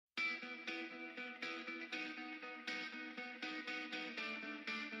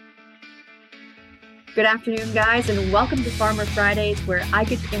Good afternoon, guys, and welcome to Farmer Fridays, where I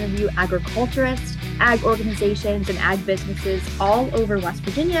get to interview agriculturists, ag organizations, and ag businesses all over West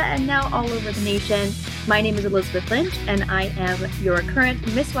Virginia and now all over the nation. My name is Elizabeth Lynch, and I am your current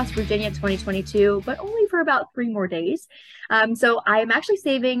Miss West Virginia 2022, but only for about 3 more days. So I am actually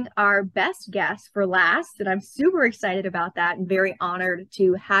saving our best guest for last, and I'm super excited about that and very honored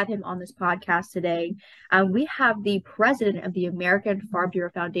to have him on this podcast today. We have the president of the American Farm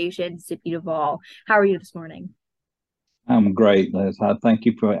Bureau Foundation, Zippy Duvall. How are you this morning? I'm great, Liz. I thank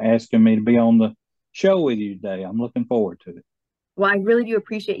you for asking me to be on the show with you today. I'm looking forward to it. Well, I really do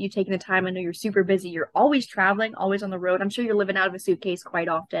appreciate you taking the time. I know you're super busy. You're always traveling, always on the road. I'm sure you're living out of a suitcase quite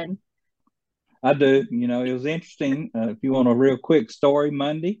often. I do. It was interesting. If you want a real quick story,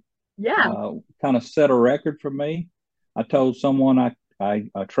 Monday Yeah. kind of set a record for me. I told someone I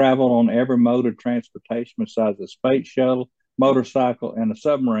traveled on every mode of transportation besides a space shuttle, motorcycle, and a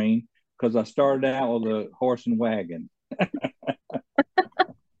submarine because I started out with a horse and wagon.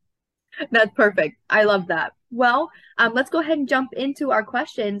 That's perfect. I love that. Well, let's go ahead and jump into our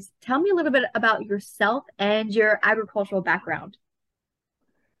questions. Tell me a little bit about yourself and your agricultural background.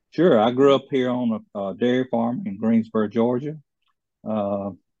 Sure, I grew up here on a dairy farm in Greensboro, Georgia.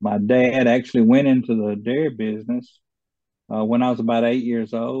 Uh, my dad actually went into the dairy business when I was about 8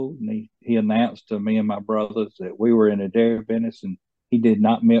 years old, and he announced to me and my brothers that we were in the dairy business and he did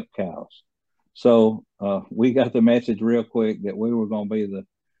not milk cows. So we got the message real quick that we were going to be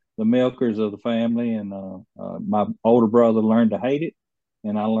the milkers of the family. And my older brother learned to hate it,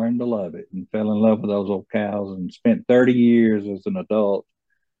 and I learned to love it and fell in love with those old cows and spent 30 years as an adult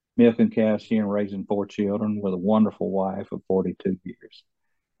milking cows here and raising 4 children with a wonderful wife of 42 years.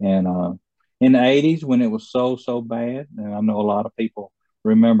 And in the 80s, when it was so bad, and I know a lot of people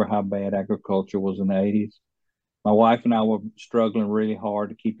remember how bad agriculture was in the 80s, my wife and I were struggling really hard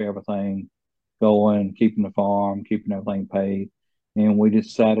to keep everything going, keeping the farm, keeping everything paid. And we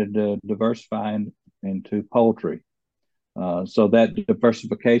decided to diversify into poultry. So that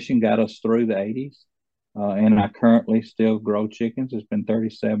diversification got us through the 80s. And I currently still grow chickens. It's been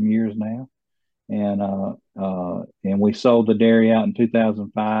 37 years now. And we sold the dairy out in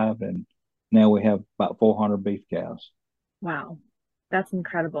 2005, and now we have about 400 beef cows. Wow, that's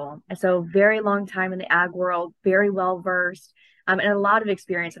incredible. So very long time in the ag world, very well versed, and a lot of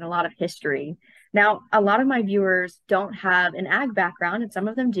experience and a lot of history. Now, a lot of my viewers don't have an ag background, and some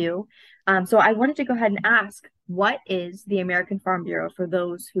of them do. So I wanted to go ahead and ask, what is the American Farm Bureau for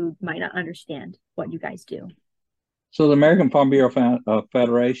those who might not understand what you guys do? So the American Farm Bureau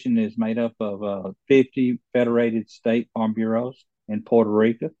Federation is made up of 50 federated state farm bureaus in Puerto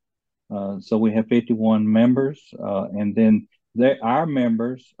Rico. So we have 51 members, and then our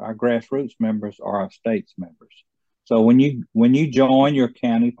members, our grassroots members, are our state's members. So when you join your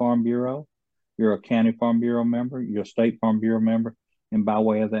county farm bureau, you're a county farm bureau member, you're a state farm bureau member, and by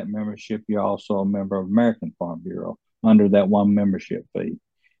way of that membership, you're also a member of American Farm Bureau under that one membership fee.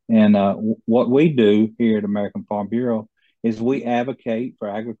 And what we do here at American Farm Bureau is we advocate for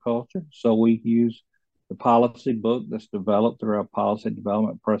agriculture. So we use the policy book that's developed through our policy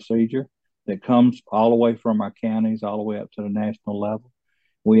development procedure that comes all the way from our counties all the way up to the national level.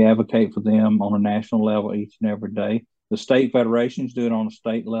 We advocate for them on a national level each and every day. The state federations do it on a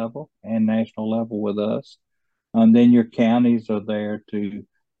state level and national level with us. And then your counties are there to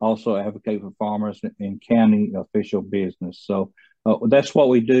also advocate for farmers in county official business. So that's what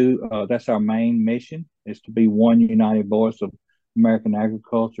we do. That's our main mission, is to be one united voice of American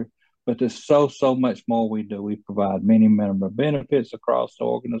agriculture. But there's so much more we do. We provide many member benefits across the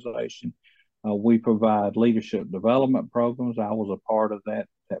organization. We provide leadership development programs. I was a part of that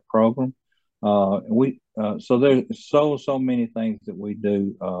program. We So there's so many things that we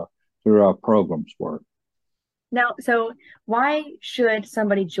do through our programs work. Now, so why should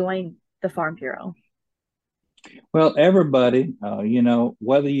somebody join the Farm Bureau? Well, everybody,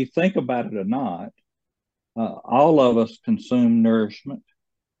 whether you think about it or not, all of us consume nourishment.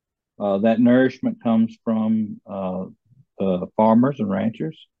 That nourishment comes from farmers and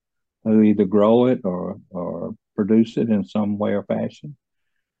ranchers who either grow it or produce it in some way or fashion.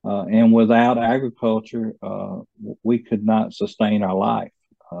 And without agriculture, we could not sustain our life.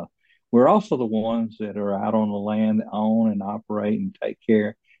 Uh, we're also the ones that are out on the land that own and operate and take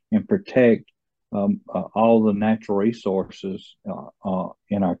care and protect all the natural resources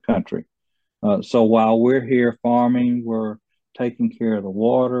in our country. So while we're here farming, we're taking care of the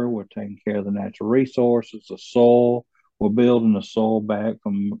water, we're taking care of the natural resources, the soil. We're building the soil back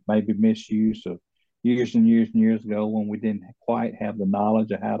from maybe misuse of years and years and years ago when we didn't quite have the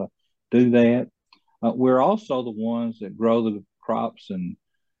knowledge of how to do that. We're also the ones that grow the crops and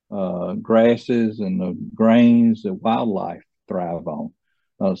grasses and the grains that wildlife thrive on.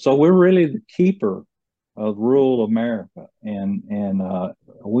 So we're really the keeper of rural America, and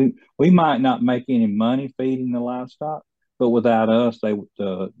we might not make any money feeding the livestock, but without us,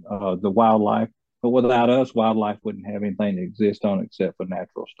 the wildlife. But without us, wildlife wouldn't have anything to exist on except for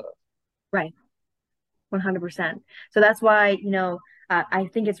natural stuff. Right. 100%. So that's why, I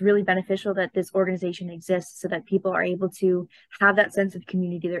think it's really beneficial that this organization exists so that people are able to have that sense of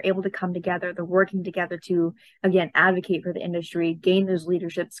community. They're able to come together, they're working together to, again, advocate for the industry, gain those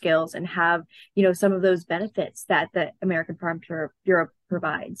leadership skills, and have, some of those benefits that the American Bureau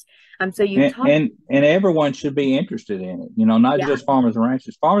provides. So you And, talked, and and everyone should be interested in it. Not yeah, just farmers and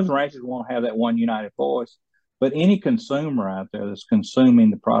ranchers. Farmers and ranchers won't have that one united voice, but any consumer out there that's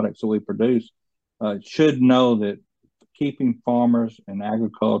consuming the products that we produce should know that keeping farmers and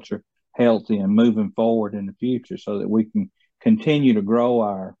agriculture healthy and moving forward in the future, so that we can continue to grow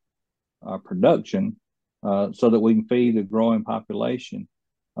our production, so that we can feed the growing population.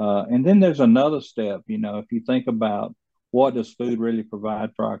 And then there's another step. If you think about what does food really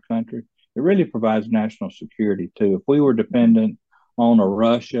provide for our country, it really provides national security too. If we were dependent on a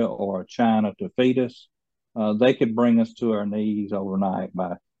Russia or a China to feed us, they could bring us to our knees overnight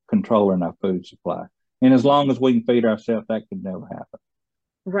by controlling our food supply. And as long as we can feed ourselves, that could never happen.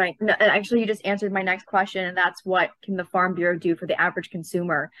 right. No, actually, you just answered my next question, and that's what can the Farm Bureau do for the average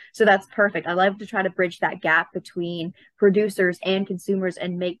consumer? So that's perfect. I love to try to bridge that gap between producers and consumers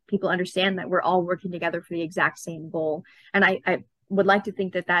and make people understand that we're all working together for the exact same goal. And I would like to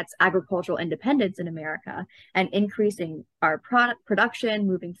think that that's agricultural independence in America and increasing our product production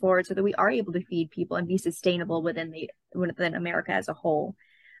moving forward so that we are able to feed people and be sustainable within America as a whole.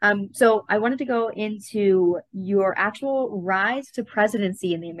 So I wanted to go into your actual rise to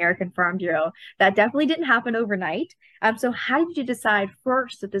presidency in the American Farm Bureau. That definitely didn't happen overnight. So how did you decide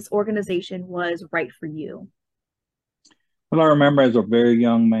first that this organization was right for you? Well, I remember as a very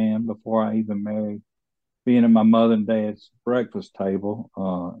young man, before I even married, being at my mother and dad's breakfast table.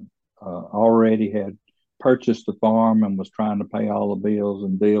 Already had purchased the farm and was trying to pay all the bills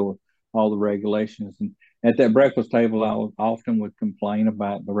and deal with all the regulations. And at that breakfast table, I often would complain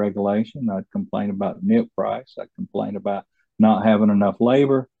about the regulation. I'd complain about milk price. I'd complain about not having enough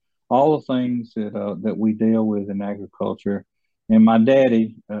labor, all the things that we deal with in agriculture. And my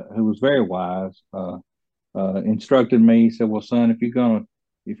daddy, who was very wise, instructed me. He said, "Well, son, if you're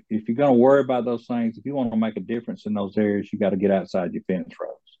gonna worry about those things, if you want to make a difference in those areas, you got to get outside your fence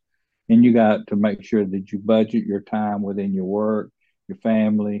rows, and you got to make sure that you budget your time within your work, your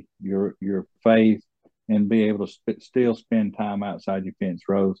family, your faith, and be able to still spend time outside your fence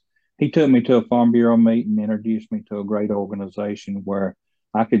rows." He took me to a Farm Bureau meeting, introduced me to a great organization where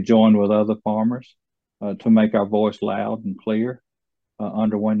I could join with other farmers to make our voice loud and clear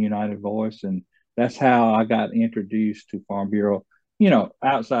under one united voice. And that's how I got introduced to Farm Bureau.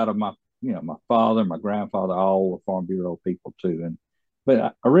 Outside of my father, my grandfather, all the Farm Bureau people too.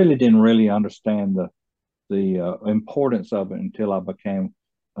 But I really didn't really understand the importance of it until I became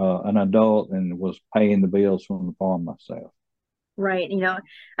an adult and was paying the bills from the farm myself. Right.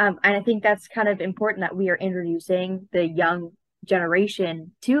 And I think that's kind of important that we are introducing the young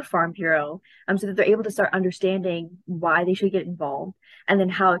generation to Farm Bureau, so that they're able to start understanding why they should get involved and then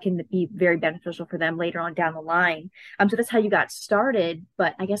how it can be very beneficial for them later on down the line. So that's how you got started.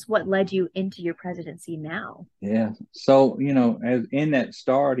 But I guess what led you into your presidency now? Yeah. So, as in that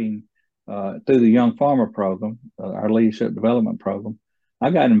starting through the Young Farmer Program, our leadership development program, I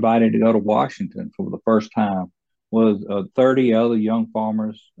got invited to go to Washington for the first time with 30 other young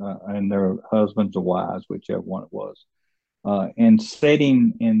farmers and their husbands or wives, whichever one it was. And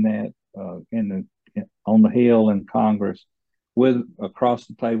sitting in that on the Hill in Congress with across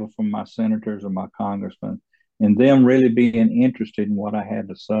the table from my senators and my congressmen, and them really being interested in what I had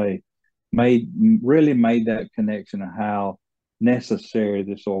to say, made really made that connection of how necessary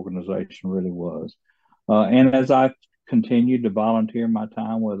this organization really was. And as I continued to volunteer my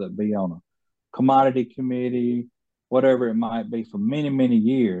time, whether it be on a commodity committee, whatever it might be, for many, many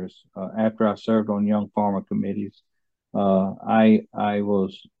years after I served on young farmer committees, I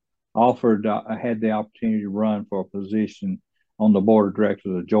was offered. I had the opportunity to run for a position on the board of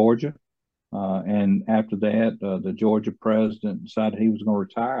directors of Georgia. And after that, the Georgia president decided he was going to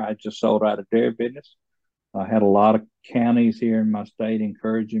retire. I just sold out of dairy business. I had a lot of counties here in my state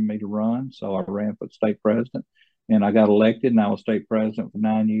encouraging me to run, so I ran for state president, and I got elected, and I was state president for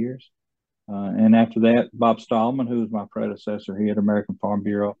 9 years. And after that, Bob Stallman, who was my predecessor here at American Farm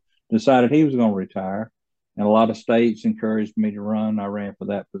Bureau, decided he was going to retire. And a lot of states encouraged me to run. I ran for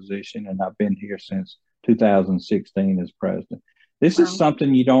that position, and I've been here since 2016 as president. This is Wow.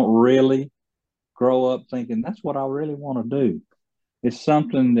 something you don't really grow up thinking that's what I really want to do. It's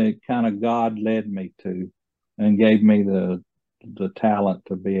something that kind of God led me to and gave me the talent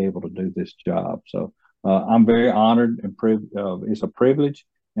to be able to do this job. So I'm very honored and it's a privilege,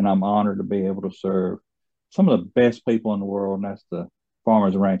 and I'm honored to be able to serve some of the best people in the world, and that's the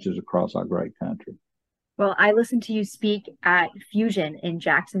farmers and ranchers across our great country. Well, I listened to you speak at Fusion in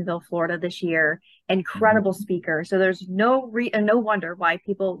Jacksonville, Florida this year. Mhm. Incredible speaker. So there's no wonder why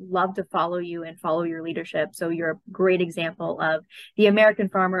people love to follow you and follow your leadership. So you're a great example of the American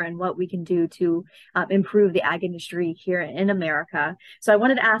farmer and what we can do to improve the ag industry here in America. So I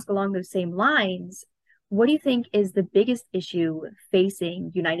wanted to ask along those same lines, what do you think is the biggest issue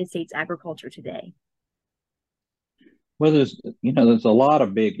facing United States agriculture today? Well, there's a lot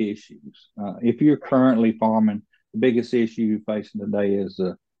of big issues. If you're currently farming, the biggest issue you're facing today is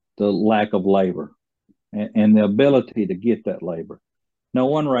the lack of labor and the ability to get that labor. No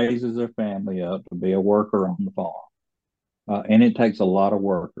one raises their family up to be a worker on the farm, and it takes a lot of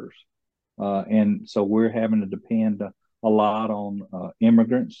workers. And so we're having to depend a lot on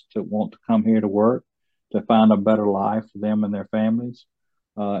immigrants to want to come here to work, to find a better life for them and their families.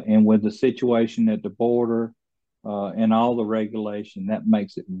 And with the situation at the border and all the regulation, that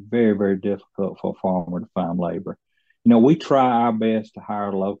makes it very, very difficult for a farmer to find labor. We try our best to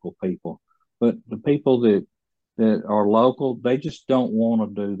hire local people, but the people that are local, they just don't want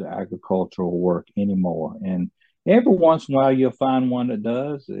to do the agricultural work anymore. And every once in a while, you'll find one that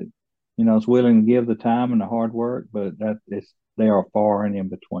does. Is willing to give the time and the hard work, but they are far and in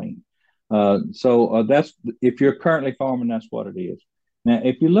between. So that's if you're currently farming, that's what it is. Now,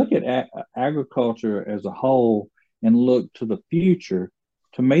 if you look at agriculture as a whole and look to the future,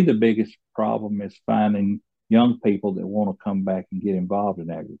 to me, the biggest problem is finding young people that want to come back and get involved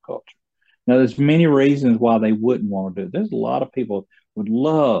in agriculture. Now, there's many reasons why they wouldn't want to do it. There's a lot of people would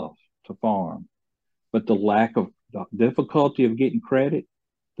love to farm, but the difficulty of getting credit,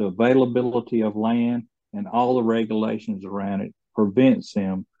 the availability of land, and all the regulations around it prevents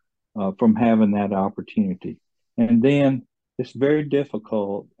them from having that opportunity. And then it's very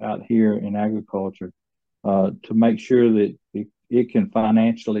difficult out here in agriculture to make sure that it can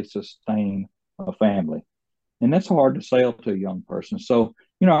financially sustain a family. And that's hard to sell to a young person. So,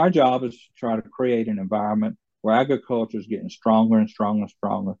 our job is to try to create an environment where agriculture is getting stronger and stronger and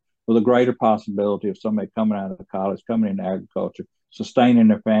stronger with a greater possibility of somebody coming out of college, coming into agriculture, sustaining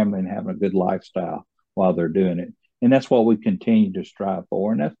their family and having a good lifestyle while they're doing it. And that's what we continue to strive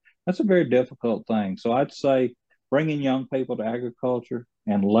for. And that's a very difficult thing. So I'd say bringing young people to agriculture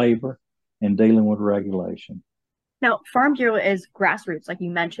and labor and dealing with regulation. Now, Farm Bureau is grassroots, like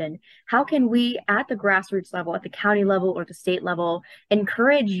you mentioned. How can we, at the grassroots level, at the county level or the state level,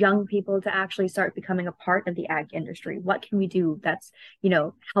 encourage young people to actually start becoming a part of the ag industry? What can we do that's,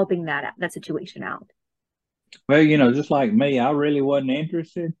 helping that situation out? Well, just like me, I really wasn't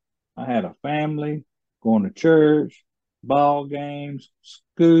interested. I had a family, going to church, ball games,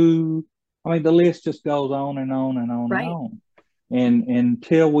 school. I mean, the list just goes on and on and on and Right. on. And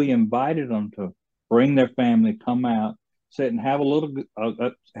until we invited them to bring their family, come out, sit and have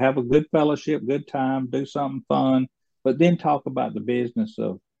a good fellowship, good time, do something fun, but then talk about the business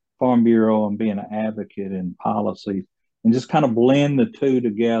of Farm Bureau and being an advocate and policies, and just kind of blend the two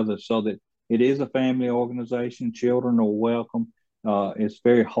together so that it is a family organization. Children are welcome. It's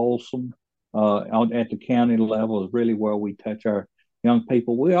very wholesome. At the county level is really where we touch our young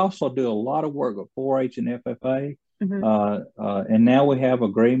people. We also do a lot of work with 4-H and FFA, Hmm. and now we have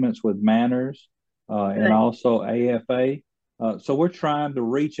agreements with Manners and Good. also AFA. So we're trying to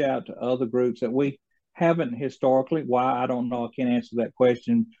reach out to other groups that we haven't historically. Why, I don't know. I can't answer that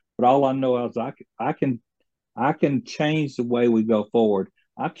question. But all I know is I can change the way we go forward.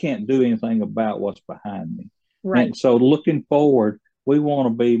 I can't do anything about what's behind me. Right. And so looking forward, we want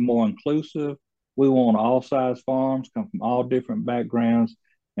to be more inclusive. We want all size farms, come from all different backgrounds,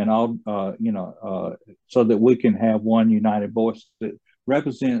 and all so that we can have one united voice that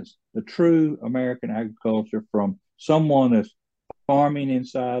represents the true American agriculture, from someone that's farming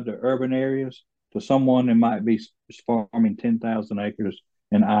inside the urban areas to someone that might be farming 10,000 acres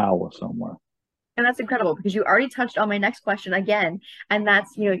in Iowa somewhere. And that's incredible because you already touched on my next question again. And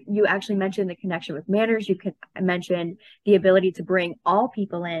that's, you actually mentioned the connection with manners. You could mention the ability to bring all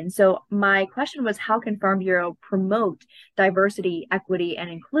people in. So my question was, how can Farm Bureau promote diversity, equity, and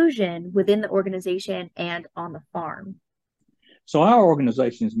inclusion within the organization and on the farm? So our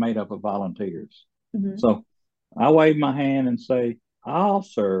organization is made up of volunteers. Hmm. So I wave my hand and say, I'll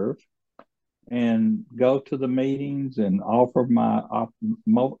serve, and go to the meetings and offer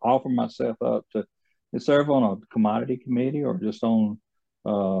myself up that serve on a commodity committee or just on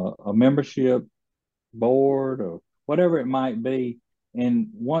a membership board or whatever it might be. And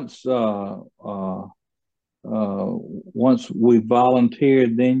once we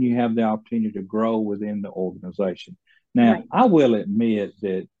volunteered, then you have the opportunity to grow within the organization. Now, Right. I will admit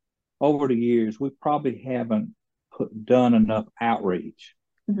that over the years, we probably haven't done enough outreach,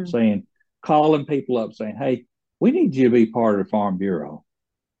 Hmm. saying, calling people up, saying, "Hey, we need you to be part of the Farm Bureau."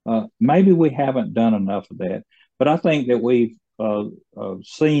 Maybe we haven't done enough of that, but I think that we've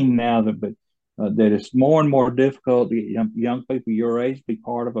seen now that it's more and more difficult to get young people your age be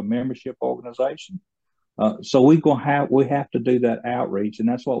part of a membership organization. So we have to do that outreach, and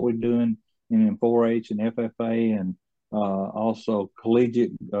that's what we're doing in 4-H and FFA and also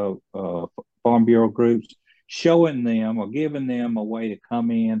collegiate Farm Bureau groups, showing them or giving them a way to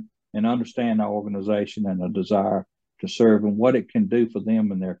come in and understand our organization and a desire to serve and what it can do for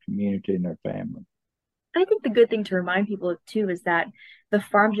them and their community and their family. I think the good thing to remind people too is that the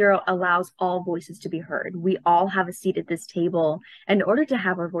Farm Bureau allows all voices to be heard. We all have a seat at this table in order to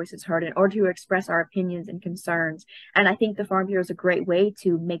have our voices heard, in order to express our opinions and concerns. And I think the Farm Bureau is a great way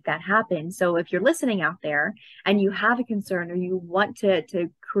to make that happen. So if you're listening out there and you have a concern or you want to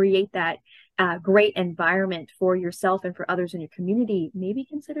create that great environment for yourself and for others in your community, maybe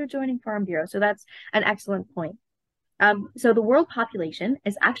consider joining Farm Bureau. So that's an excellent point. So the world population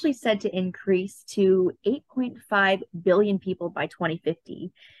is actually said to increase to 8.5 billion people by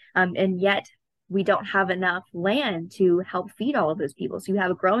 2050. And yet we don't have enough land to help feed all of those people. So you have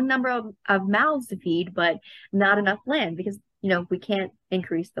a growing number of mouths to feed, but not enough land because, we can't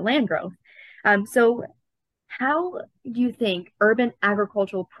increase the land growth. So how do you think urban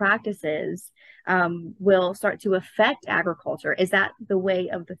agricultural practices will start to affect agriculture? Is that the way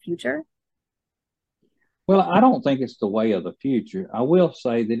of the future? Well, I don't think it's the way of the future. I will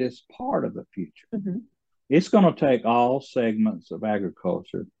say that it's part of the future. Mhm. It's going to take all segments of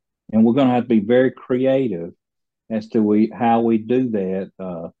agriculture, and we're going to have to be very creative as to how we do that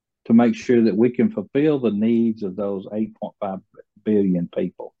to make sure that we can fulfill the needs of those 8.5 billion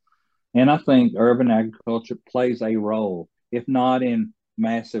people. And I think urban agriculture plays a role, if not in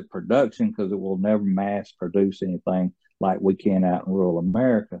massive production, because it will never mass produce anything like we can out in rural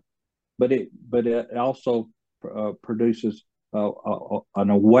America, but it also produces an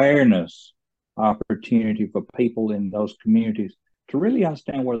awareness opportunity for people in those communities to really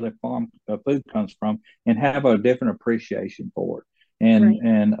understand where their farm food comes from and have a different appreciation for it. Right.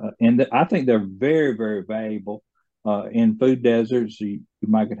 And I think they're very very valuable in food deserts. You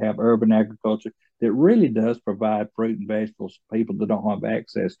might could have urban agriculture that really does provide fruit and vegetables for people that don't have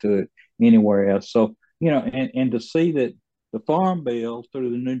access to it anywhere else. So and to see that the farm bill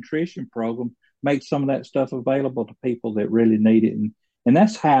through the nutrition program makes some of that stuff available to people that really need it, and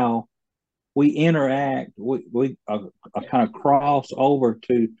that's how we interact. We kind of cross over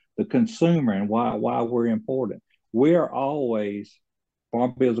to the consumer and why we're important. We're always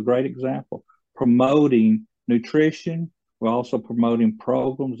Farm Bill is a great example promoting nutrition. We're also promoting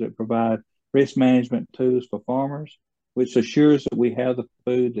programs that provide risk management tools for farmers, which assures that we have the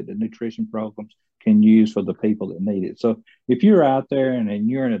food that the nutrition programs can use for the people that need it. So if you're out there and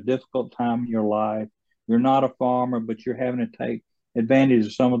you're in a difficult time in your life, you're not a farmer, but you're having to take advantage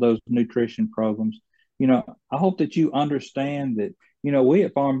of some of those nutrition programs, I hope that you understand that, we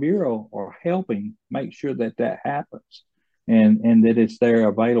at Farm Bureau are helping make sure that that happens and that it's there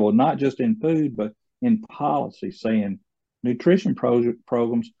available, not just in food, but in policy, saying nutrition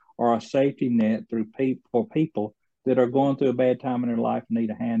programs are a safety net for people that are going through a bad time in their life and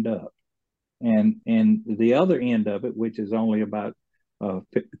need a hand up. And the other end of it, which is only about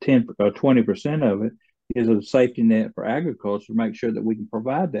 10 or 20% of it, is a safety net for agriculture to make sure that we can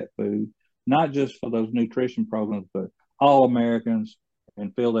provide that food, not just for those nutrition programs, but all Americans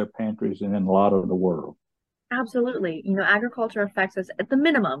and fill their pantries and in a lot of the world. Absolutely. Agriculture affects us at the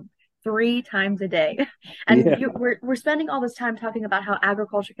minimum 3 times a day. And Yeah. we're spending all this time talking about how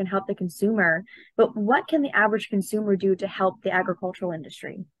agriculture can help the consumer, but what can the average consumer do to help the agricultural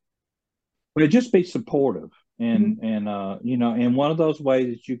industry? But just be supportive. Mhm. And one of those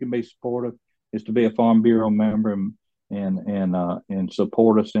ways that you can be supportive is to be a Farm Bureau member and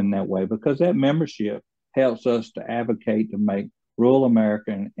support us in that way, because that membership helps us to advocate to make rural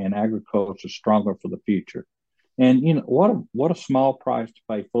America and agriculture stronger for the future. And what a small price to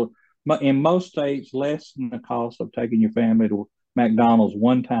pay for. In most states, less than the cost of taking your family to McDonald's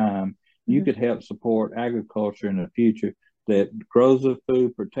one time, you Mhm. could help support agriculture in the future that grows the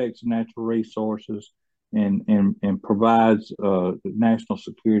food, protects natural resources, and provides national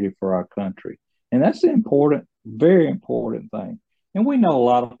security for our country. And that's the important, very important thing. And we know a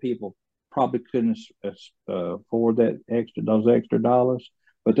lot of people probably couldn't afford those extra dollars,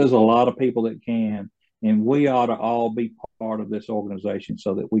 but there's a lot of people that can, and we ought to all be part of this organization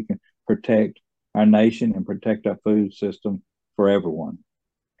so that we can protect our nation and protect our food system for everyone.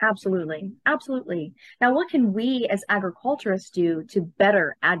 Absolutely. Absolutely. Now, what can we as agriculturists do to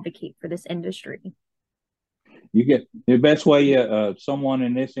better advocate for this industry? You get the best way someone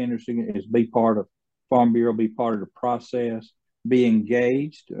in this industry is be part of Farm Bureau, be part of the process, be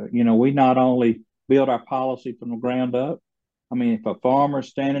engaged. We not only build our policy from the ground up. I mean, if a farmer's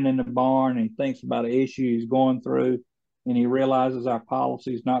standing in the barn and he thinks about an issue he's going through and he realizes our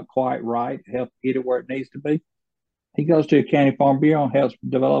policy is not quite right, help get it where it needs to be, he goes to a county farm bureau and helps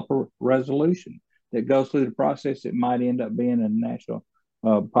develop a resolution that goes through the process. It might end up being a national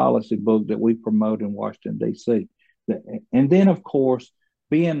policy book that we promote in Washington, D.C. And then, of course,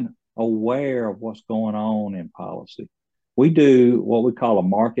 being aware of what's going on in policy. We do what we call a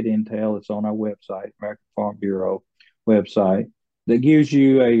market intel. It's on our website, American Farm Bureau website, that gives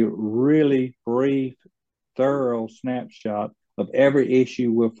you a really brief, thorough snapshot of every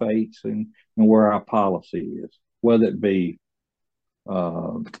issue we're facing and where our policy is, whether it be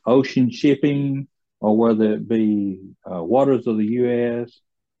ocean shipping, or whether it be waters of the U.S.,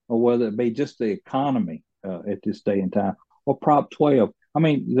 or whether it be just the economy at this day and time, or Prop 12. I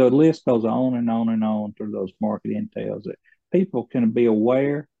mean, the list goes on and on and on through those market intels that people can be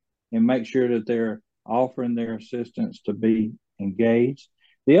aware and make sure that they're offering their assistance to be engaged.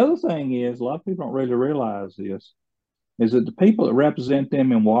 The other thing is, a lot of people don't really realize this, is that the people that represent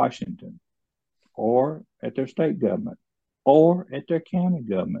them in Washington or at their state government or at their county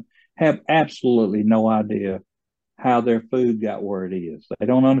government have absolutely no idea how their food got where it is. They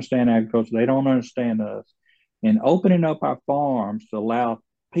don't understand agriculture. They don't understand us. And opening up our farms to allow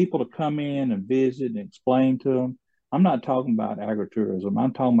people to come in and visit and explain to them. I'm not talking about agritourism.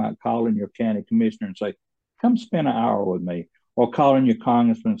 I'm talking about calling your county commissioner and say, come spend an hour with me, or calling your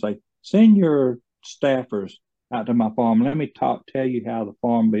congressman and say, send your staffers out to my farm. Let me tell you how the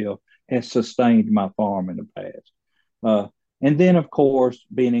farm bill has sustained my farm in the past. And then, of course,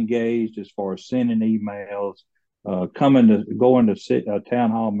 being engaged as far as sending emails, going to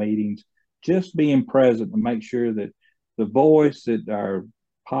town hall meetings, just being present to make sure that the voice that our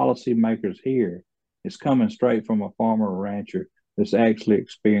policymakers hear is coming straight from a farmer or rancher that's actually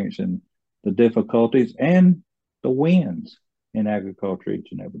experiencing the difficulties and the wins in agriculture each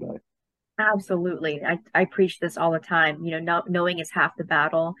and every day. Absolutely. I preach this all the time. Knowing is half the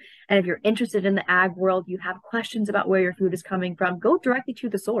battle. And if you're interested in the ag world, you have questions about where your food is coming from, go directly to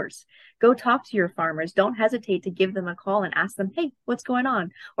the source. Go talk to your farmers. Don't hesitate to give them a call and ask them, hey, what's going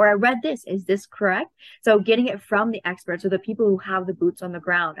on? Or I read this. Is this correct? So getting it from the experts or the people who have the boots on the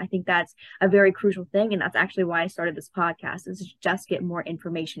ground, I think that's a very crucial thing. And that's actually why I started this podcast, is to just get more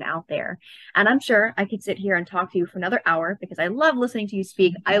information out there. And I'm sure I could sit here and talk to you for another hour because I love listening to you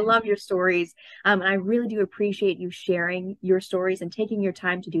speak. I love your stories. And I really do appreciate you sharing your stories and taking your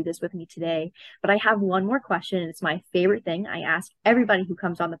time to do this with me today. But I have one more question, and it's my favorite thing. I ask everybody who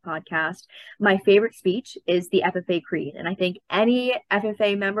comes on the podcast. My favorite speech is the FFA Creed. And I think any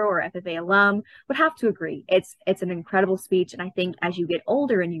FFA member or FFA alum would have to agree. It's an incredible speech. And I think as you get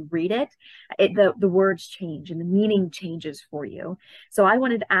older and you read it, the words change and the meaning changes for you. So I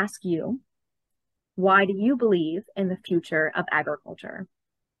wanted to ask you, why do you believe in the future of agriculture?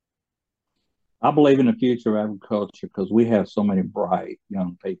 I believe in the future of agriculture because we have so many bright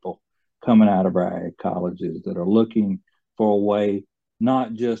young people coming out of our ag colleges that are looking for a way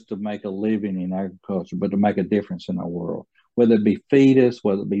not just to make a living in agriculture, but to make a difference in our world, whether it be feed us,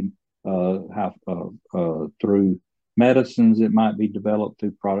 whether it be through medicines that might be developed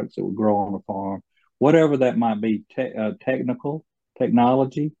through products that we grow on the farm, whatever that might be,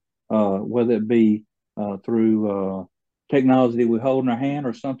 technology, whether it be through technology we hold in our hand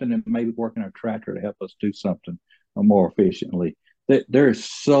or something that may be working our tractor to help us do something more efficiently. There's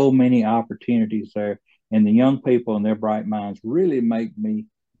so many opportunities there, and the young people and their bright minds really make me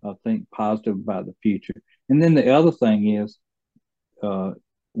think positive about the future. And then the other thing is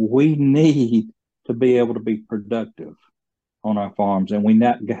we need to be able to be productive on our farms, and we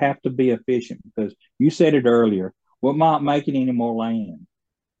have to be efficient because you said it earlier, we're not making any more land.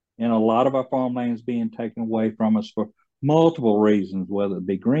 And a lot of our farmland is being taken away from us for multiple reasons, whether it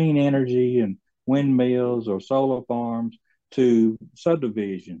be green energy and windmills or solar farms to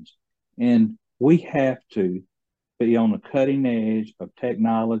subdivisions. And we have to be on the cutting edge of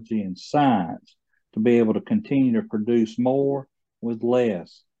technology and science to be able to continue to produce more with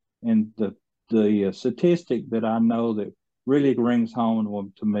less. And the statistic that I know that really rings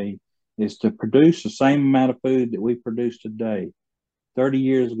home to me is to produce the same amount of food that we produce today 30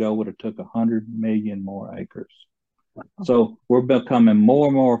 years ago would have took 100 million more acres. So we're becoming more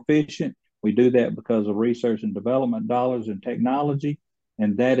and more efficient. We do that because of research and development dollars and technology.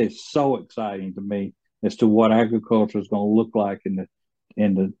 And that is so exciting to me as to what agriculture is going to look like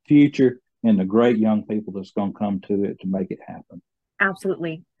in the future and the great young people that's going to come to it to make it happen.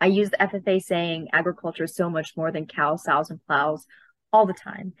 Absolutely. I use the FFA saying agriculture is so much more than cows, sows, and plows all the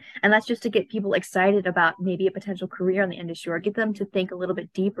time. And that's just to get people excited about maybe a potential career in the industry or get them to think a little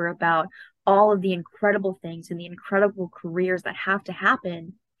bit deeper about all of the incredible things and the incredible careers that have to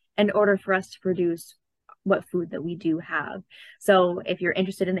happen in order for us to produce what food that we do have. So if you're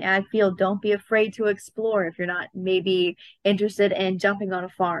interested in the ag field, don't be afraid to explore if you're not maybe interested in jumping on a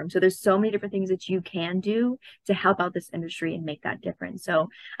farm. So there's so many different things that you can do to help out this industry and make that difference. So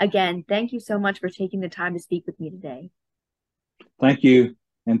again, thank you so much for taking the time to speak with me today. Thank you.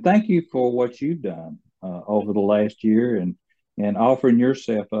 And thank you for what you've done over the last year and offering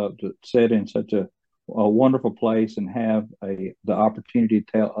yourself up to sit in such a wonderful place and have the opportunity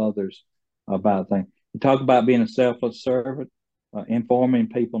to tell others about things. You talk about being a selfless servant, informing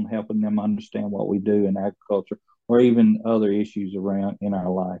people and helping them understand what we do in agriculture or even other issues around in our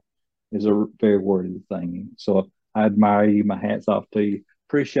life is a very worthy thing. So I admire you. My hat's off to you.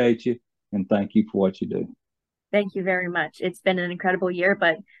 Appreciate you and thank you for what you do. Thank you very much. It's been an incredible year,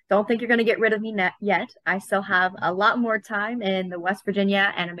 but don't think you're going to get rid of me yet. I still have a lot more time in the West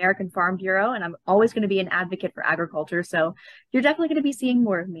Virginia and American Farm Bureau, and I'm always going to be an advocate for agriculture. So you're definitely going to be seeing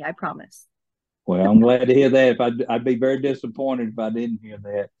more of me, I promise. Well, I'm glad to hear that. I'd be very disappointed if I didn't hear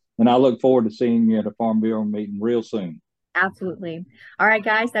that. And I look forward to seeing you at a Farm Bureau meeting real soon. Absolutely. All right,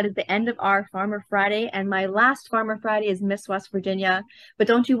 guys, that is the end of our Farmer Friday. And my last Farmer Friday is Miss West Virginia. But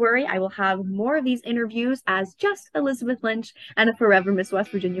don't you worry, I will have more of these interviews as just Elizabeth Lynch and a forever Miss West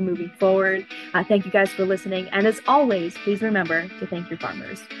Virginia moving forward. Thank you guys for listening. And as always, please remember to thank your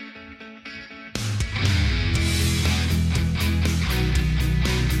farmers.